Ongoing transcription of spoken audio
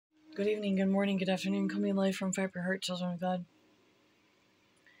Good evening, good morning, good afternoon, coming live from Vibrant Heart, children of God.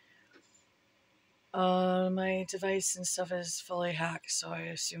 My device and stuff is fully hacked, so I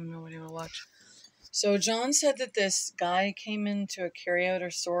assume nobody will watch. So John said that this guy came into a carryout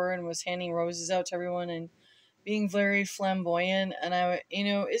or store and was handing roses out to everyone and being very flamboyant. And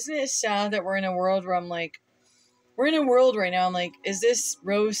isn't it sad that we're in a world where we're in a world right now, I'm like, is this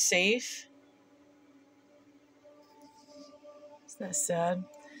rose safe? Isn't that sad?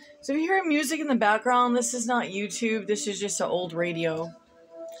 So if you hear music in the background, this is not YouTube, this is just an old radio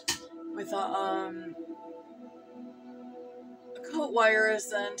with a coat wire as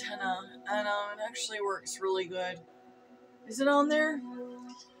the antenna, and it actually works really good. Is it on there?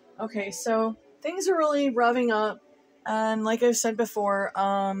 Okay, so things are really revving up, and like I've said before,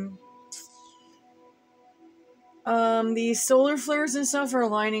 the solar flares and stuff are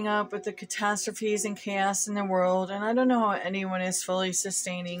lining up with the catastrophes and chaos in the world, and I don't know how anyone is fully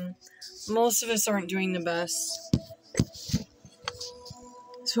sustaining. Most of us aren't doing the best.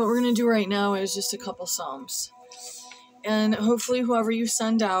 So what we're going to do right now is just a couple psalms. And hopefully whoever you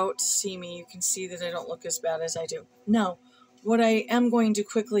send out to see me, you can see that I don't look as bad as I do. Now, what I am going to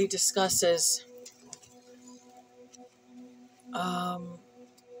quickly discuss is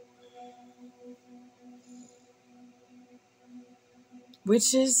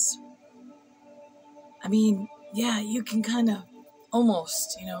witches. I mean, yeah, you can kind of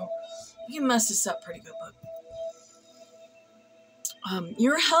almost, you can mess this up pretty good, but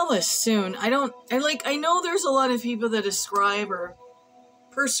you're hellish soon. I know there's a lot of people that ascribe or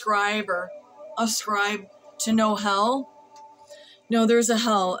prescribe or ascribe to no hell. No, there's a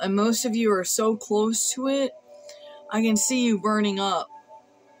hell, and most of you are so close to it, I can see you burning up.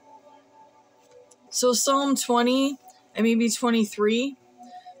 So Psalm 20 and maybe 23,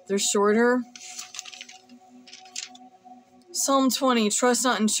 they're shorter. Psalm 20, trust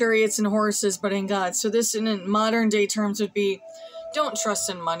not in chariots and horses, but in God. So this in modern day terms would be, don't trust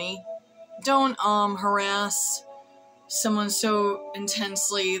in money. Don't harass someone so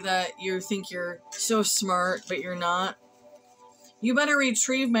intensely that you think you're so smart, but you're not. You better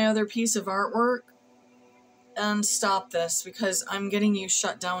retrieve my other piece of artwork and stop this, because I'm getting you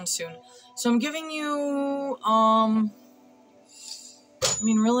shut down soon. So I'm giving you,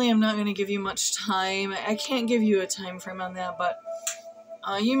 really I'm not going to give you much time. I can't give you a time frame on that, but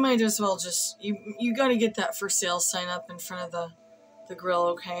you might as well just, you got to get that for sale sign up in front of the grill,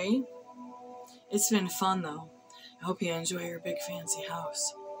 okay? It's been fun, though. I hope you enjoy your big fancy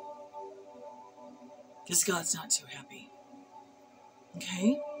house. Because God's not too happy.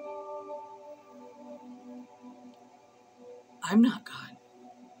 Okay? I'm not God.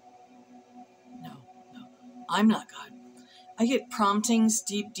 No. I'm not God. I get promptings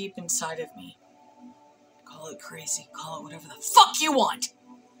deep, deep inside of me. Call it crazy. Call it whatever the fuck you want.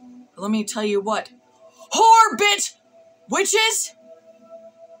 But let me tell you what. Whore, bitch! Witches!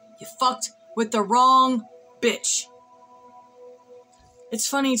 You fucked with the wrong bitch. It's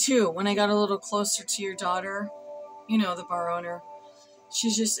funny, too, when I got a little closer to your daughter, the bar owner,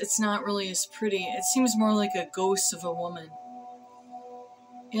 it's not really as pretty. It seems more like a ghost of a woman.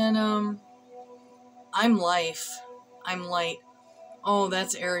 And, I'm life. I'm light. Oh,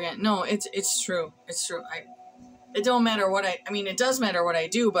 that's arrogant. No, it's true. It's true. It don't matter what it does matter what I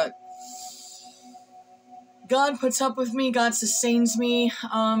do, but God puts up with me. God sustains me.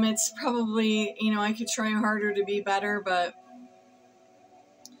 It's probably, I could try harder to be better, but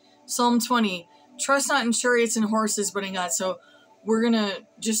Psalm 20, trust not in chariots and horses, but in God. So we're going to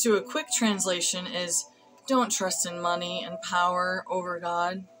just do a quick translation is, don't trust in money and power over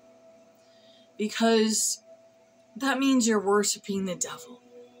God, because that means you're worshiping the devil.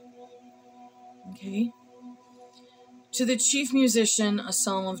 Okay? To the chief musician, a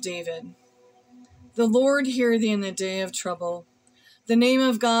psalm of David. The Lord hear thee in the day of trouble. The name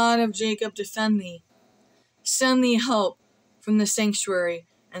of God of Jacob defend thee. Send thee help from the sanctuary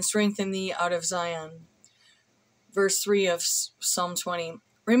and strengthen thee out of Zion. Verse 3 of Psalm 20.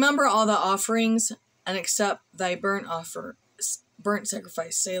 Remember all the offerings and accept thy burnt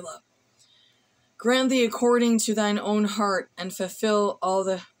sacrifice, Selah. Grant thee according to thine own heart and fulfill all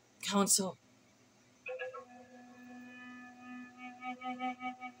the counsel.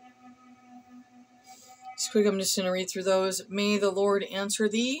 Just quick, I'm just going to read through those. May the Lord answer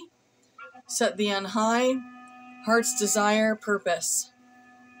thee, set thee on high, heart's desire, purpose.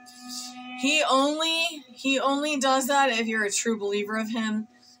 He only does that if you're a true believer of him,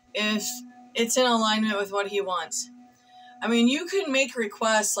 if it's in alignment with what he wants. You can make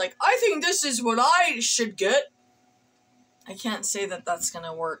requests like, I think this is what I should get. I can't say that that's going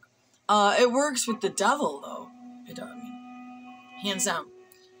to work. It works with the devil, though. Hands down.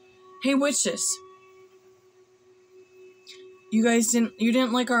 Hey, witches. You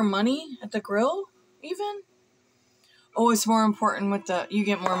didn't like our money at the grill, even? Oh, it's more important with you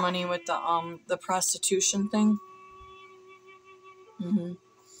get more money with the prostitution thing? Mm-hmm.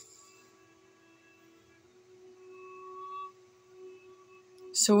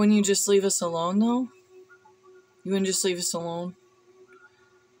 So when you just leave us alone, though? You wouldn't just leave us alone?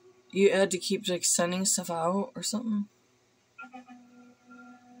 You had to keep, like, sending stuff out or something?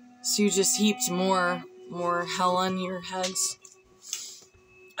 So you just heaped more hell on your heads?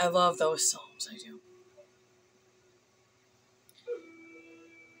 I love those psalms, I do.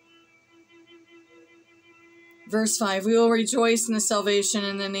 Verse 5, we will rejoice in the salvation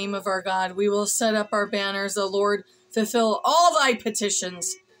in the name of our God. We will set up our banners. The Lord fulfill all thy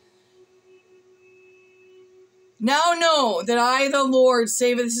petitions. Now know that I, the Lord,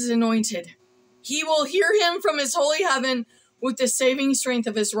 saveth his anointed. He will hear him from his holy heaven with the saving strength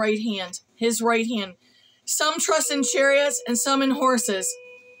of his right hand. His right hand. Some trust in chariots and some in horses.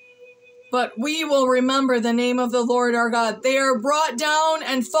 But we will remember the name of the Lord our God. They are brought down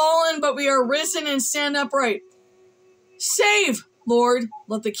and fallen, but we are risen and stand upright. Save, Lord.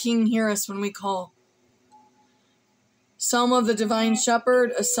 Let the King hear us when we call. Psalm of the Divine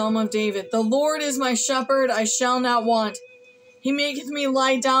Shepherd, a Psalm of David. The Lord is my shepherd, I shall not want. He maketh me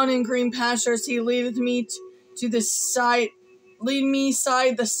lie down in green pastures. He leadeth me to the side, lead me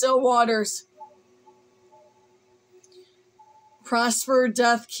side the still waters. Prosper,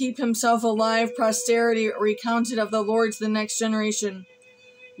 death, keep himself alive. Posterity recounted of the Lord to the next generation.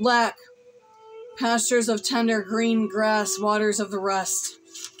 Lack, pastures of tender green grass, waters of the rest.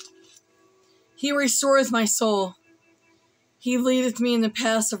 He restoreth my soul. He leadeth me in the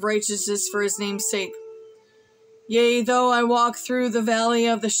paths of righteousness for his name's sake. Yea, though I walk through the valley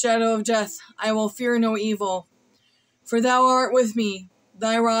of the shadow of death, I will fear no evil. For thou art with me,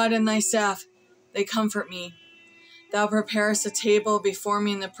 thy rod and thy staff, they comfort me. Thou preparest a table before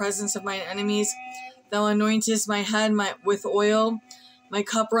me in the presence of mine enemies. Thou anointest my head with oil. My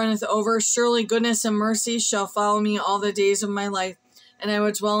cup runneth over. Surely goodness and mercy shall follow me all the days of my life, and I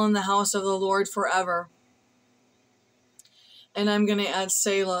will dwell in the house of the Lord forever. And I'm going to add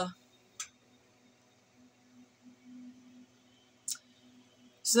Selah.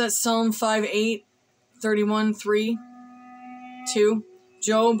 So that's Psalm 5:8, 31:3, 2,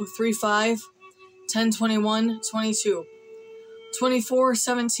 Job 3:5, 10:21, 22,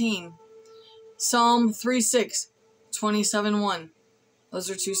 24:17, Psalm 3:6, 27:1. Those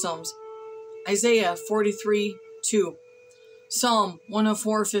are 2 Psalms. Isaiah 43:2, Psalm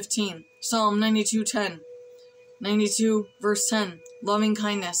 104:15, Psalm 92:10, 92 verse 10, loving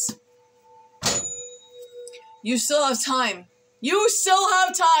kindness. You still have time. You still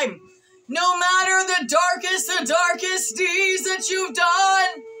have time. No matter the darkest deeds that you've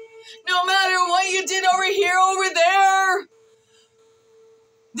done, no matter what you did over here, over there,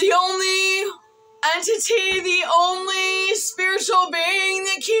 the only entity, the only spiritual being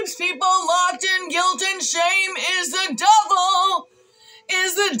that keeps people locked in guilt and shame is the devil.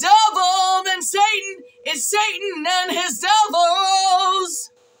 Then Satan. It's Satan and his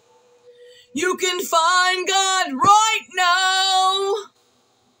devils. You can find God right now.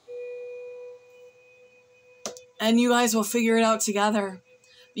 And you guys will figure it out together.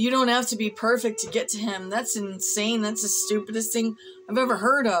 You don't have to be perfect to get to him. That's insane. That's the stupidest thing I've ever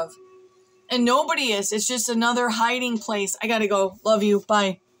heard of. And nobody is. It's just another hiding place. I gotta go. Love you.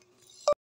 Bye.